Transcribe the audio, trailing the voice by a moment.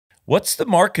What's the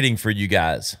marketing for you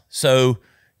guys? So,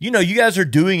 you guys are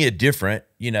doing it different.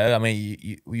 I mean,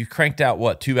 you cranked out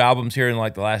what, 2 albums here in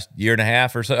like the last year and a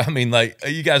half or so. I mean, like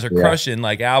you guys are crushing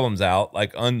like albums out,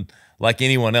 like unlike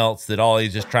anyone else that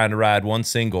always just trying to ride one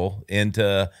single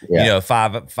into a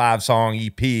five song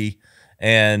EP,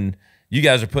 and you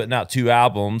guys are putting out 2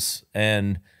 albums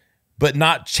but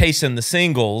not chasing the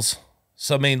singles.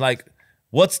 So I mean, like,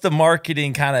 what's the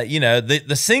marketing kind of,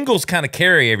 the singles kind of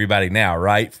carry everybody now,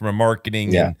 right? From a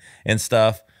marketing and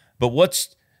stuff. But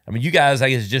you guys, I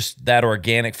guess, just that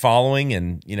organic following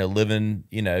and, living,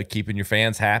 keeping your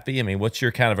fans happy. I mean, what's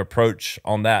your kind of approach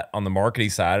on that, on the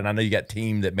marketing side? And I know you got a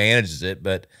team that manages it,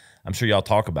 but I'm sure y'all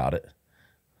talk about it.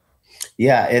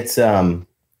 Yeah, it's,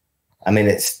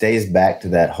 it stays back to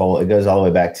it goes all the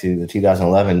way back to the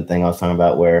 2011 thing I was talking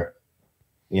about where,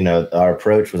 our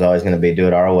approach was always going to be do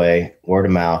it our way, word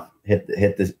of mouth, hit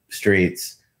the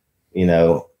streets,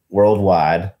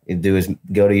 worldwide.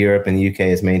 Go to Europe and the UK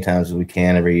as many times as we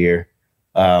can every year.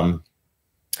 There's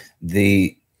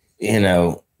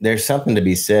something to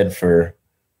be said for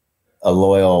a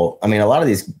loyal. I mean, a lot of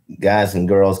these guys and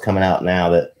girls coming out now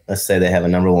that, let's say they have a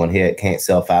 #1 hit, can't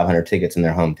sell 500 tickets in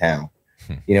their hometown.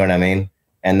 You know what I mean?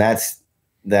 And that's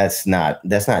not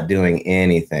doing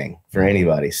anything for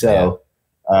anybody. So,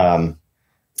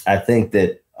 I think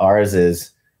that ours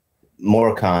is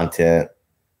more content,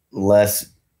 less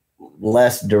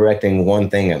directing one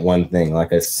thing at one thing,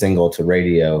 like a single to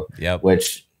radio,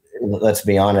 which, let's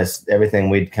be honest, everything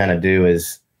we'd kind of do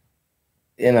is,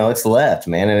 it's left,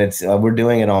 man. And it's, we're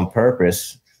doing it on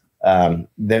purpose.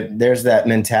 There's that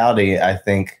mentality. I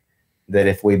think that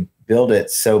if we build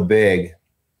it so big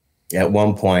at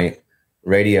one point,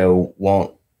 radio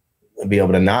won't be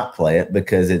able to not play it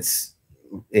because it's,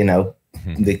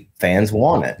 the fans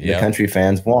want it. The country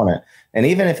fans want it. And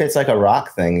even if it's like a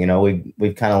rock thing,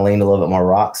 we've kind of leaned a little bit more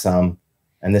rock some.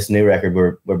 And this new record,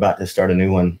 we're about to start a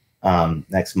new one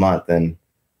next month, and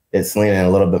it's leaning a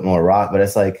little bit more rock. But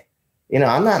it's like,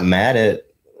 I'm not mad at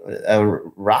a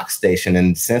rock station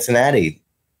in Cincinnati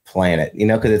playing it,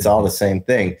 because it's all the same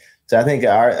thing. So I think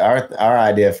our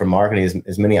idea for marketing is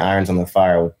as many irons on the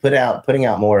fire. Putting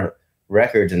out more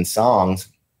records and songs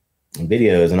and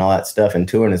videos and all that stuff, and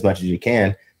touring as much as you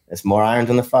can. It's more irons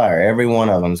on the fire. Every one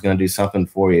of them is going to do something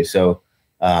for you. So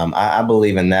I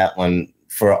believe in that one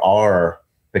for our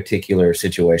particular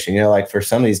situation. Like for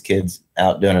some of these kids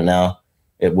out doing it now,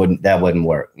 that wouldn't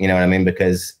work. You know what I mean?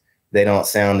 Because they don't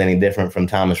sound any different from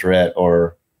Thomas Rhett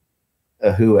or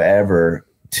whoever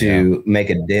to make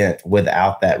a dent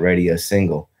without that radio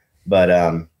single. But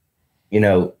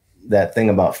that thing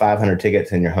about 500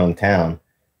 tickets in your hometown,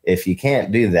 if you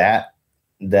can't do that,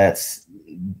 that's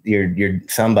you're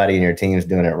somebody in your team's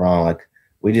doing it wrong. Like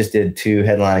we just did 2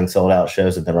 headlining sold out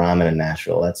shows at the Ryman in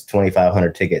Nashville. That's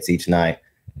 2,500 tickets each night.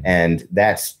 And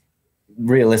that's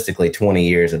realistically 20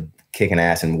 years of kicking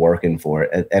ass and working for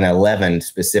it, and 11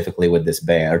 specifically with this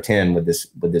band, or 10 with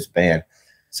this band.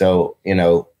 So,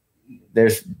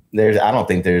 there's I don't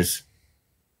think there's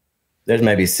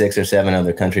maybe 6 or 7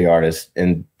 other country artists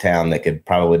in town that could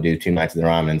probably do 2 nights of the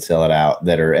Ryman and sell it out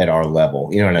that are at our level.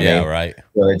 You know what I mean? Yeah, right.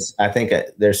 So I think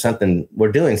there's something,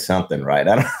 we're doing something right.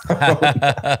 I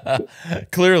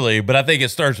don't Clearly, but I think it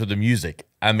starts with the music.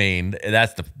 I mean,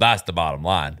 that's the bottom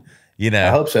line. I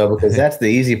hope so, because that's the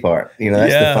easy part.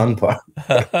 That's the fun part.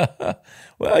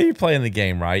 Well, you're playing the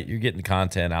game right. You're getting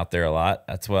content out there a lot.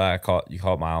 That's why you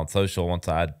caught my on social once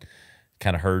I'd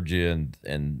kind of heard you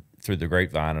and through the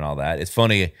grapevine and all that. It's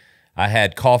funny. I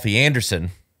had Coffee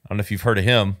Anderson. I don't know if you've heard of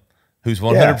him, who's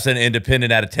 100%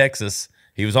 independent out of Texas.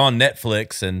 He was on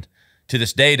Netflix and to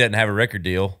this day doesn't have a record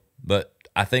deal, but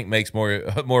I think makes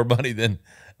more money than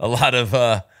a lot of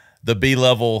the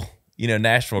B-level,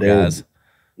 Nashville guys.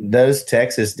 Those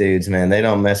Texas dudes, man, they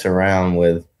don't mess around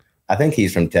with. I think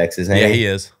he's from Texas. Yeah, he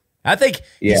is. I think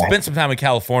he spent some time in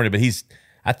California, but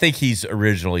I think he's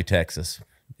originally Texas.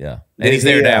 Yeah, and he's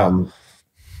there now.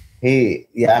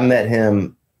 I met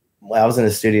him. I was in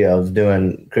the studio. I was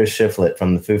doing Chris Shiflett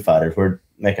from the Foo Fighters. We're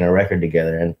making a record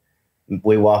together, and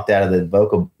we walked out of the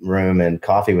vocal room, and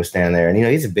Coffee was standing there. And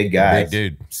he's a big guy, big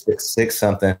dude, 6'6"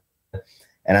 something.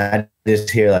 And I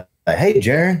just hear like, "Hey,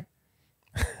 Jaren,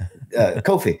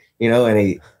 Kofi," and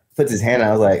he puts his hand out.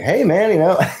 I was like, "Hey, man,"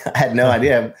 I had no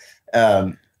idea.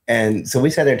 And so we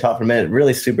sat there and talked for a minute.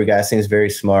 Really super guy, seems very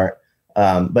smart.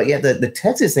 But yeah, the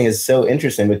Texas thing is so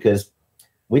interesting because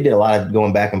we did a lot of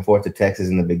going back and forth to Texas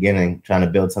in the beginning, trying to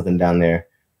build something down there.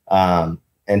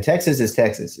 And Texas is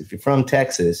Texas. If you're from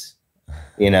Texas,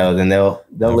 then they'll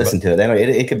listen to it.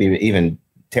 It could be even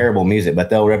terrible music, but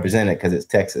they'll represent it because it's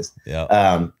Texas.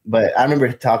 Yeah. But I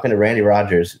remember talking to Randy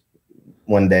Rogers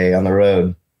one day on the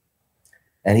road,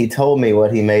 and he told me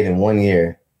what he made in 1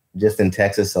 year just in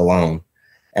Texas alone.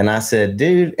 And I said,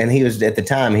 dude, and he was, at the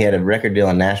time, he had a record deal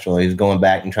in Nashville. He was going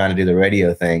back and trying to do the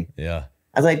radio thing. Yeah.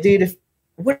 I was like, dude,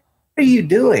 what are you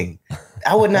doing?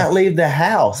 I would not leave the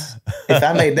house if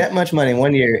I made that much money in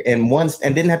 1 year and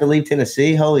didn't have to leave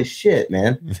Tennessee. Holy shit,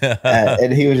 man.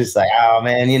 And he was just like, oh,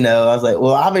 man, you know. I was like,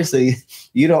 well, obviously,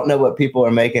 you don't know what people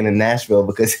are making in Nashville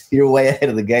because you're way ahead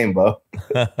of the game, Bo.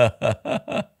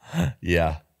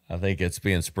 Yeah. I think it's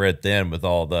being spread thin with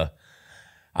all the,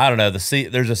 I don't know,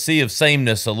 there's a sea of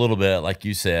sameness a little bit, like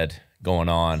you said, going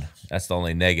on. That's the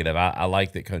only negative. I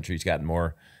like that country's gotten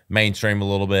more mainstream a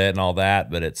little bit and all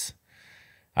that, but it's,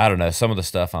 I don't know, some of the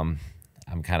stuff I'm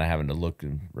kind of having to look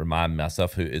and remind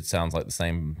myself who it sounds like the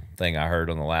same thing I heard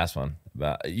on the last one.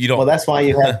 But you don't. Well, that's why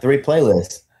you have 3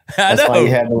 playlists. That's why you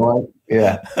have the one.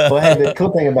 Yeah. Well, hey, the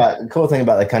cool thing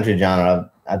about the country genre,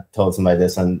 I told somebody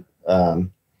this on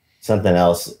something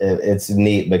else. It's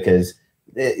neat because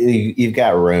you've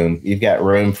got room. You've got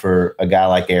room for a guy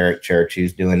like Eric Church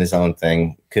who's doing his own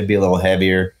thing. Could be a little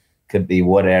heavier. Could be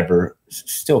whatever.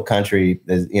 Still country,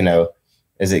 you know,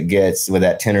 as it gets with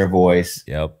that tenor voice.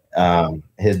 Yep.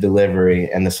 His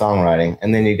delivery and the songwriting.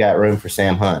 And then you got room for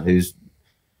Sam Hunt, who's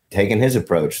taking his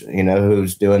approach, you know,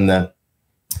 who's doing the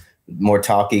more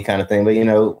talky kind of thing. But, you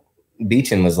know,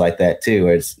 Beechin was like that too,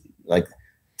 where it's like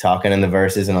talking in the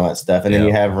verses and all that stuff. And then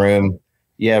you have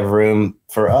room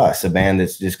for us, a band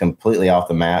that's just completely off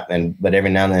the map, but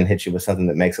every now and then hits you with something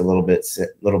that makes a little bit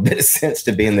of sense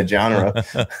to be in the genre.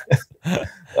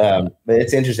 But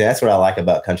it's interesting. That's what I like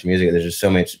about country music. There's just so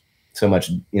much,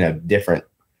 you know, different.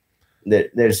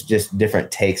 There's just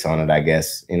different takes on it, I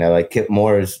guess. You know, like Kip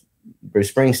Moore's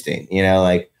Bruce Springsteen. You know,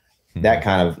 like that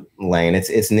kind of lane.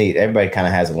 It's neat. Everybody kind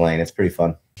of has a lane. It's pretty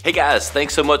fun. Hey guys,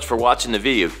 thanks so much for watching the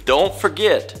video. Don't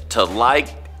forget to like,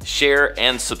 share,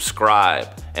 and subscribe.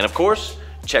 And of course,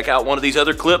 check out one of these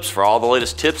other clips for all the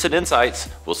latest tips and insights.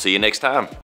 We'll see you next time.